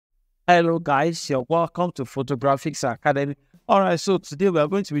Hello guys, you're welcome to Photographics Academy. Alright, so today we are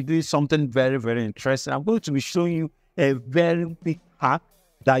going to be doing something very, very interesting. I'm going to be showing you a very big hack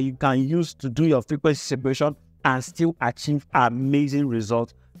that you can use to do your frequency separation and still achieve amazing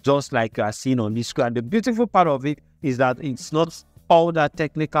results, just like you are seeing on this screen. And the beautiful part of it is that it's not all that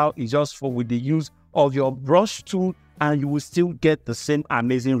technical. It's just for with the use of your brush tool, and you will still get the same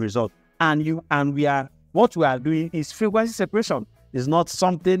amazing result. What we are doing is frequency separation. It's not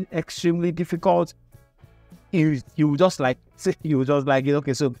something extremely difficult. You just like it.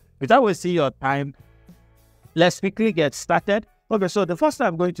 Okay, so without wasting your time, let's quickly get started. Okay, so the first thing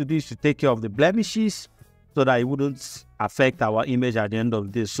I'm going to do is to take care of the blemishes so that it wouldn't affect our image at the end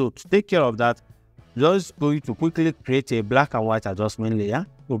of the day. So to take care of that, just going to quickly create a black and white adjustment layer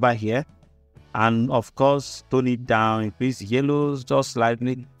over here. And of course, tone it down, increase yellows just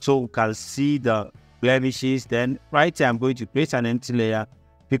slightly so we can see the blemishes. Then right here, I'm going to create an empty layer,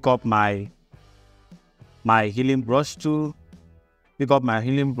 pick up my healing brush tool,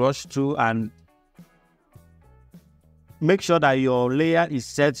 and make sure that your layer is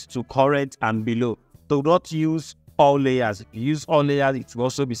set to current and below. Do not use all layers. If you use all layers, it will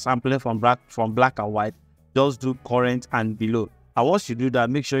also be sampling from black and white. Just do current and below. And once you do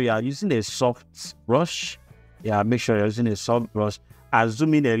that, make sure you are using a soft brush. Yeah, make sure you're using a soft brush and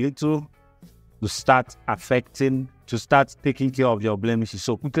zoom in a little to start taking care of your blemishes.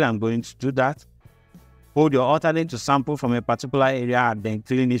 So quickly, I'm going to do that. Hold your alternate to sample from a particular area and then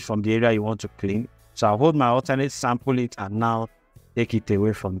clean it from the area you want to clean. So I'll hold my alternate, sample it, and now take it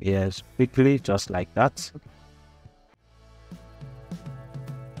away from here quickly, just like that.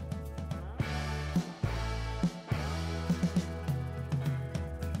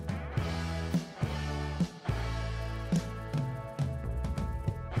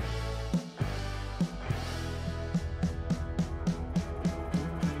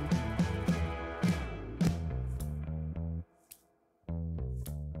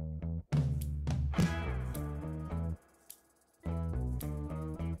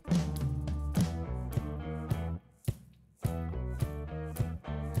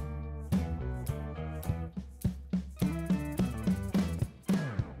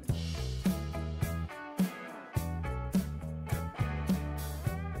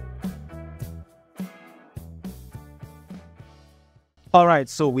 All right,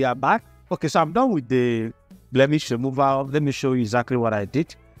 so we are back. Okay, so I'm done with the blemish removal. Let me show you exactly what I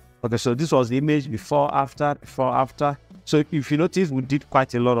did. Okay, so this was the image before, after. So if you notice, we did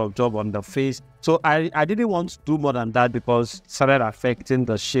quite a lot of job on the face. So I didn't want to do more than that because it started affecting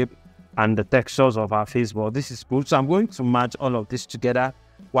the shape and the textures of our face. But this is good. So I'm going to merge all of this together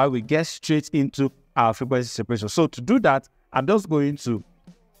while we get straight into our frequency separation. So to do that, I'm just going to,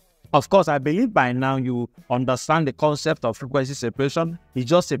 of course, I believe by now you understand the concept of frequency separation. It's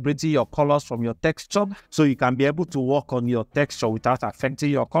just separating your colors from your texture so you can be able to work on your texture without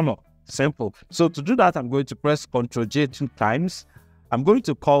affecting your color. Simple. So to do that, I'm going to press Ctrl J 2 times. I'm going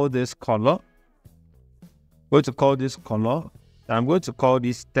to call this color. And I'm going to call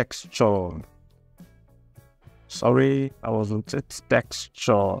this texture. Sorry, I wasn't at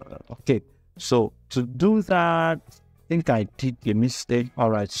texture. Okay, so to do that, I think I did a mistake.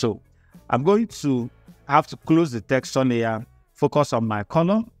 All right, so I'm going to have to close the texture layer, focus on my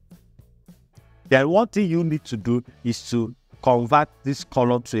color. Then one thing you need to do is to convert this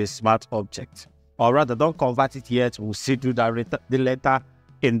color to a smart object. Or rather, don't convert it yet. We'll see do that later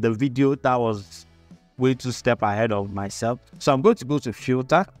in the video. That was way too step ahead of myself. So I'm going to go to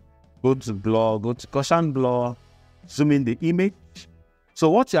filter, go to blur, go to Gaussian blur, zoom in the image. So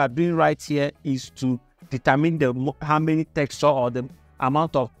what you are doing right here is to determine how many texture or the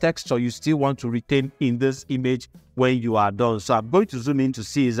amount of texture you still want to retain in this image when you are done. So I'm going to zoom in to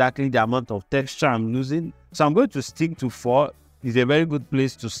see exactly the amount of texture I'm losing. So I'm going to stick to 4. It's a very good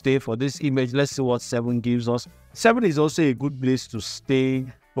place to stay for this image. Let's see what 7 gives us. 7 is also a good place to stay.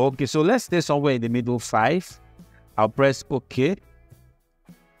 Okay, so let's stay somewhere in the middle, 5. I'll press OK.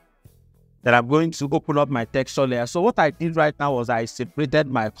 Then I'm going to open up my texture layer. So what I did right now was I separated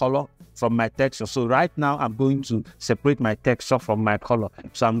my color from my texture. So right now I'm going to separate my texture from my color.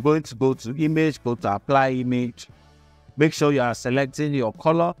 So I'm going to go to image, go to apply image. Make sure you are selecting your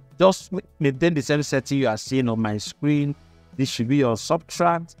color. Just maintain the same setting you are seeing on my screen. This should be your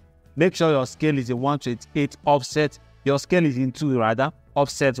subtract. Make sure your scale is in 128 offset. Your scale is in 2 rather.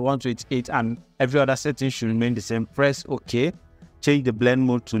 Offset 128 and every other setting should remain the same. Press OK. Change the blend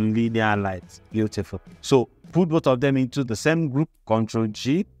mode to linear light. Beautiful. So put both of them into the same group, Ctrl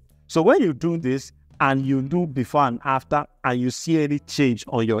G. So when you do this and you do before and after and you see any change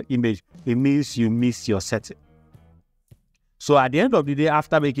on your image, it means you missed your setting. So at the end of the day,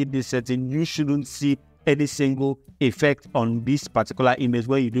 after making this setting, you shouldn't see any single effect on this particular image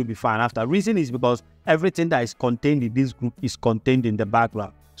when you do before and after. Reason is because everything that is contained in this group is contained in the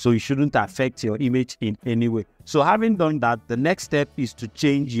background. So it shouldn't affect your image in any way. So having done that, the next step is to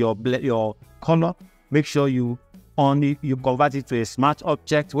change your color. Make sure you convert it to a smart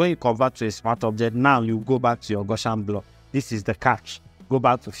object. When you convert to a smart object, now you go back to your Gaussian blur. This is the catch. Go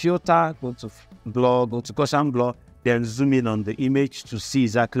back to filter, go to blur, go to Gaussian blur, then zoom in on the image to see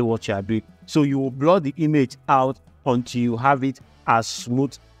exactly what you are doing. So you will blur the image out until you have it as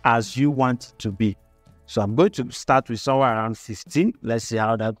smooth as you want it to be. So I'm going to start with somewhere around 15. Let's see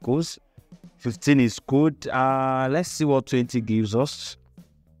how that goes. 15 is good. Let's see what 20 gives us.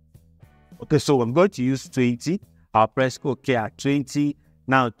 Okay, so I'm going to use 20. I'll press OK at 20.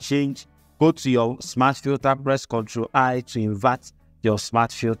 Now go to your smart filter, press Ctrl I to invert your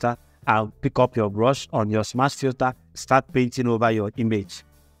smart filter, and pick up your brush on your smart filter, start painting over your image.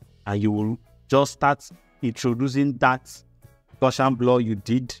 And you will just start introducing that Gaussian blur you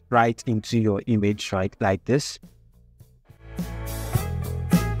did right into your image, right like this.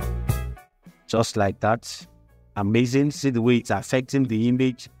 Just like that. Amazing. See the way it's affecting the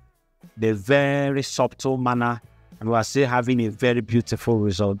image, the very subtle manner, and we are still having a very beautiful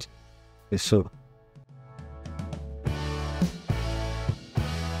result. So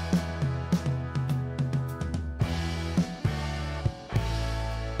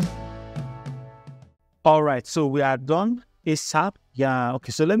all right, so we are done ASAP. Yeah,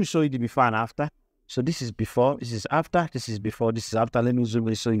 okay, so let me show you the before and after. So this is before, this is after, this is before, this is after. Let me zoom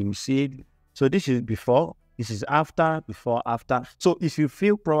in so you see it. So this is before, this is after, before, after. So if you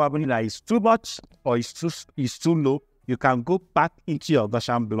feel probably that it's too much or it's too low, you can go back into your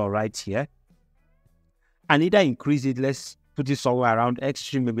Gaussian blur right here and either increase it. Let's put it somewhere around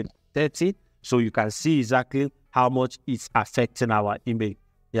extreme, maybe 30, so you can see exactly how much it's affecting our image.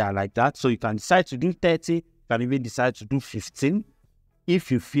 Yeah, like that. So you can decide to do 30, you can even decide to do 15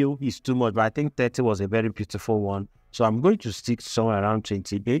 if you feel it's too much, but I think 30 was a very beautiful one. So I'm going to stick somewhere around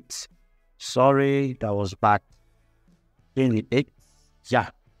 28. Sorry, that was back. 28. Yeah.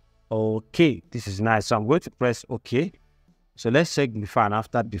 Okay, this is nice. So I'm going to press OK. So let's check before and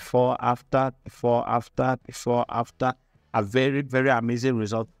after, before, after, before, after, before, after. A very, very amazing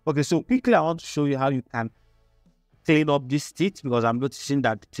result. Okay, so quickly I want to show you how you can clean up this teeth, because I'm noticing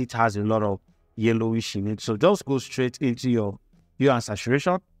that the teeth has a lot of yellowish in it. So just go straight into your hue and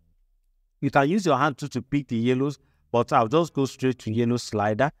saturation. You can use your hand to pick the yellows, but I'll just go straight to yellow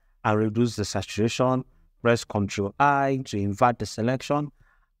slider and reduce the saturation. Press Ctrl I to invert the selection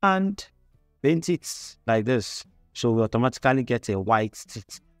and paint it like this. So we automatically get a white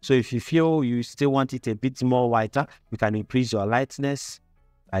teeth. So if you feel you still want it a bit more whiter, you can increase your lightness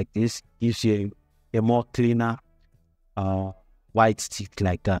like this. Gives you a more cleaner white teeth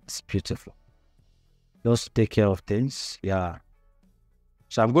like that. It's beautiful. Just take care of things. Yeah.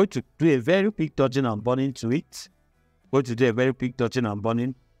 So I'm going to do a very quick dodging and burning to it. I'm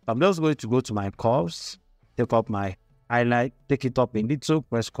just going to go to my curves, take up my highlight, take it up a little,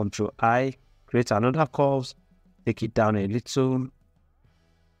 press Ctrl I, create another curves, take it down a little.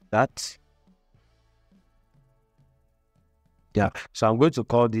 That. Yeah. So I'm going to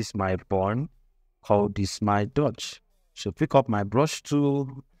call this my burn, call this my dodge. So pick up my brush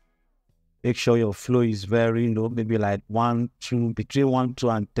tool. Make sure your flow is very low, maybe like 1, 2, between 1, 2,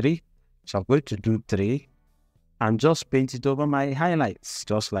 and 3. So I'm going to do 3 and just paint it over my highlights,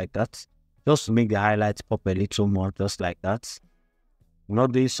 just like that. Just to make the highlights pop a little more, just like that. I'm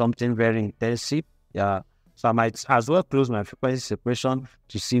not doing something very intensive. Yeah. So I might as well close my frequency separation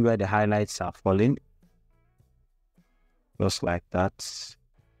to see where the highlights are falling. Just like that.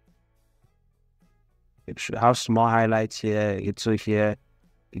 It should have small highlights here, little here,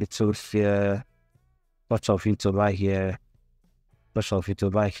 little here, touch of it over here, touch of it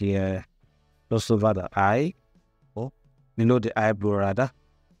over here, just over the eye, or below the eyebrow rather,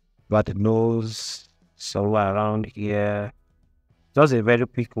 but the nose, somewhere around here. Just a very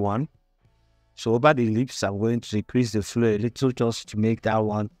quick one. So over the lips, I'm going to increase the flow a little just to make that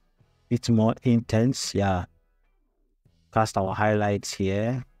one a bit more intense. Yeah. Cast our highlights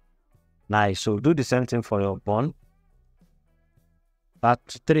here. Nice. So do the same thing for your bun.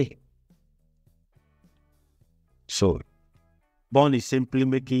 That's 3. So bun is simply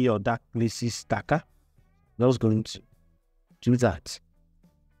making your dark places darker. Just going to do that.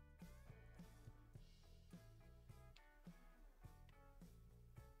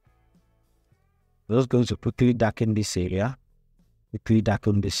 Just going to quickly darken this area. Quickly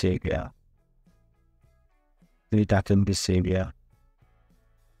darken this area. Quickly darken this area.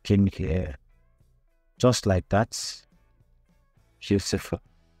 In here. Just like that. Beautiful.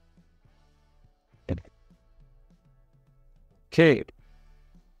 Okay.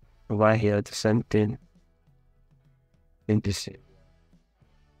 Over here, the same thing. In this,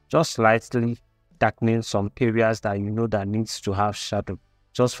 just slightly darkening some areas that you know that needs to have shadow,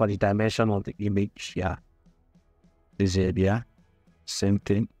 just for the dimension of the image. Yeah. This area, same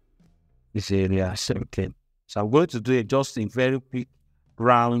thing. This area, same thing. So I'm going to do just a very quick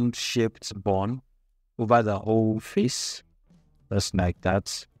round shaped bone over the whole face, just like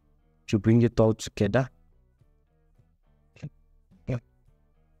that, to bring it all together.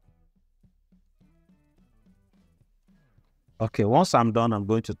 Okay, once I'm done, I'm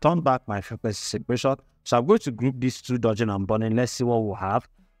going to turn back my frequency separation. So I'm going to group these two dodging and burning. Let's see what we'll have.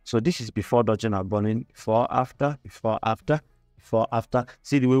 So this is before dodging and burning, before, after, before, after, before, after.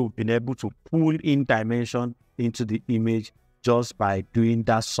 See the way we've been able to pull in dimension into the image just by doing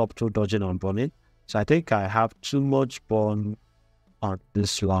that subtle dodging and burning. So I think I have too much burn on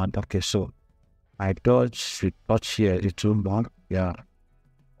this one. Okay, so I dodge, retouch here a little more. Yeah.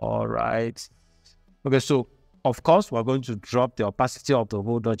 All right. Okay, so of course, we're going to drop the opacity of the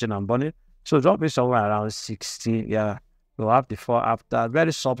whole dodging and burning. So drop it somewhere around 60. Yeah. We'll have before, after,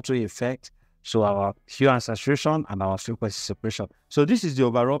 very subtle effect. So our hue and saturation and our frequency separation. So this is the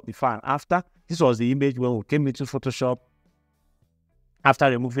overall before and after. This was the image when we came into Photoshop. After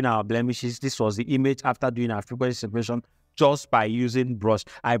removing our blemishes, this was the image after doing our frequency separation just by using brush.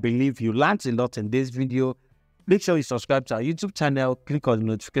 I believe you learned a lot in this video. Make sure you subscribe to our YouTube channel. Click on the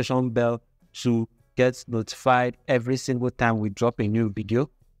notification bell to get notified every single time we drop a new video.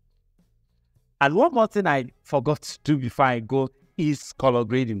 And one more thing I forgot to do before I go is color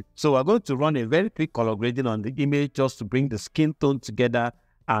grading. So we're going to run a very quick color grading on the image just to bring the skin tone together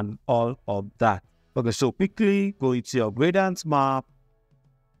and all of that. Okay, so quickly go into your gradient map.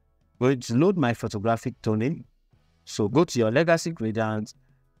 Going to load my photographic toning. So go to your legacy gradient,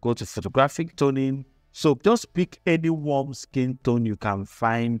 go to photographic toning. So just pick any warm skin tone you can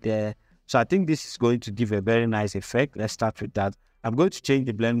find there. So I think this is going to give a very nice effect. Let's start with that. I'm going to change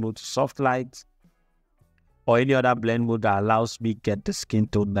the blend mode to soft light or any other blend mode that allows me get the skin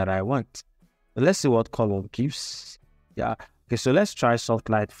tone that I want. Let's see what color gives. Yeah. Okay, so let's try soft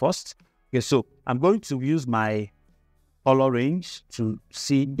light first. Okay, so I'm going to use my color range to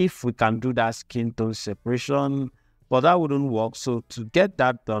see if we can do that skin tone separation, but that wouldn't work. So to get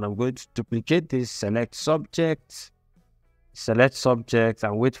that done, I'm going to duplicate this, select subject,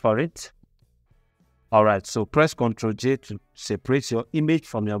 and wait for it. All right, so press Ctrl J to separate your image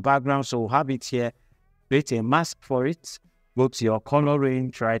from your background. So we'll have it here. Create a mask for it. Go to your color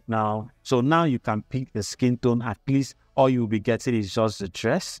range right now. So now you can pick the skin tone. At least all you'll be getting is just the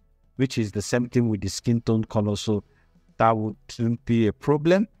dress, which is the same thing with the skin tone color. So that wouldn't be a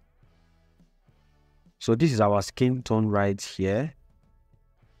problem. So this is our skin tone right here.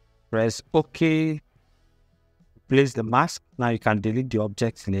 Press OK. Place the mask. Now you can delete the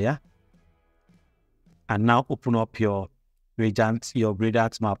object layer. And now open up your gradient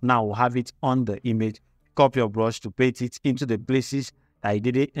map. Now we'll have it on the image. Pick up your brush to paint it into the places that you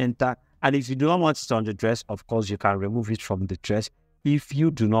didn't enter. And if you do not want it on the dress, of course, you can remove it from the dress if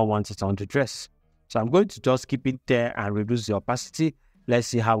you do not want it on the dress. So I'm going to just keep it there and reduce the opacity. Let's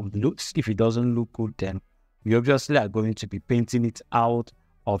see how it looks. If it doesn't look good, then we obviously are going to be painting it out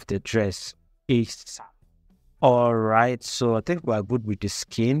of the dress. All right, so I think we're good with the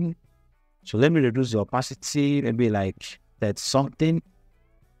skin. So let me reduce the opacity, maybe like that's something.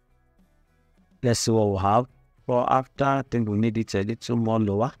 Let's see what we'll have. For after, I think we need it a little more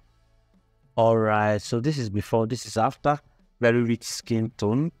lower. All right, so this is before, this is after. Very rich skin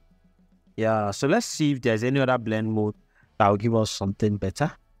tone. Yeah, so let's see if there's any other blend mode that will give us something better.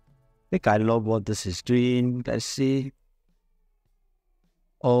 I think I love what this is doing. Let's see.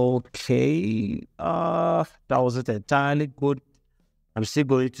 Okay, that wasn't entirely good. I'm still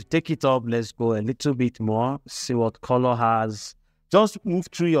going to take it up. Let's go a little bit more. See what color has. Just move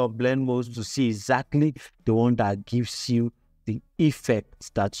through your blend modes to see exactly the one that gives you the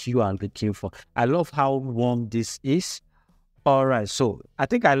effect that you are looking for. I love how warm this is. All right, so I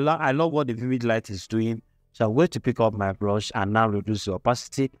think I love what the vivid light is doing. So I'm going to pick up my brush and now reduce the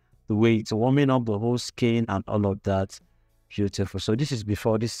opacity, the way it's warming up the whole skin and all of that. Beautiful. So this is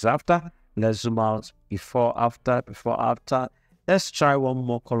before, this is after. Let's zoom out. Before, after, before, after. Let's try one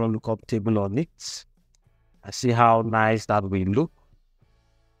more color lookup table on it. I see how nice that will look.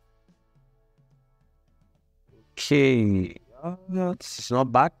 Okay, it's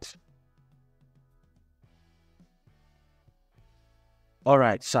not bad. All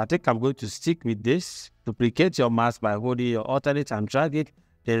right, so I think I'm going to stick with this. Duplicate your mask by holding your alternate and drag it.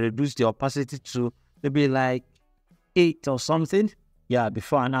 Then reduce the opacity to maybe like 8 or something. Yeah,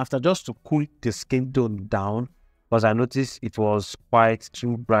 before and after, just to cool the skin tone down, because I noticed it was quite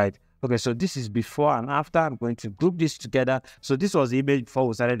too bright. Okay, so this is before and after. I'm going to group this together. So this was the image before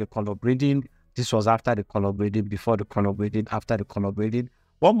we started the color grading. This was after the color grading, before the color grading, after the color grading.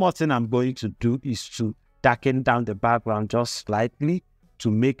 One more thing I'm going to do is to darken down the background just slightly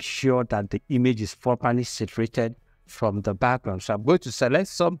to make sure that the image is properly separated from the background. So I'm going to select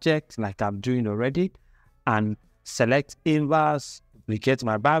subject like I'm doing already and select inverse, duplicate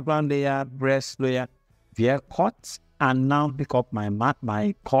my background layer, breast layer, via cut, and now pick up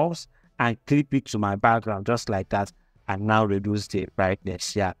my curves and clip it to my background just like that, and now reduce the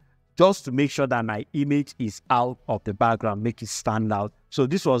brightness. Yeah, just to make sure that my image is out of the background, make it stand out. So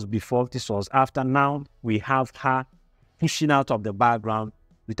this was before, this was after. Now we have her pushing out of the background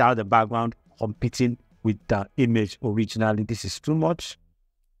without the background competing with the image originally. This is too much.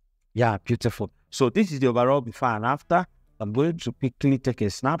 Yeah, beautiful. So this is the overall before and after. I'm going to quickly take a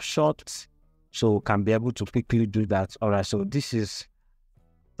snapshot so can be able to quickly do that. All right, so this is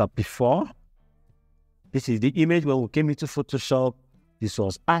the before. This is the image when we came into Photoshop. This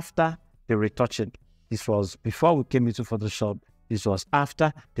was after the retouching. This was before we came into Photoshop. This was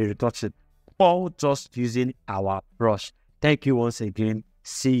after the retouching. All just using our brush. Thank you once again.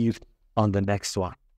 See you on the next one.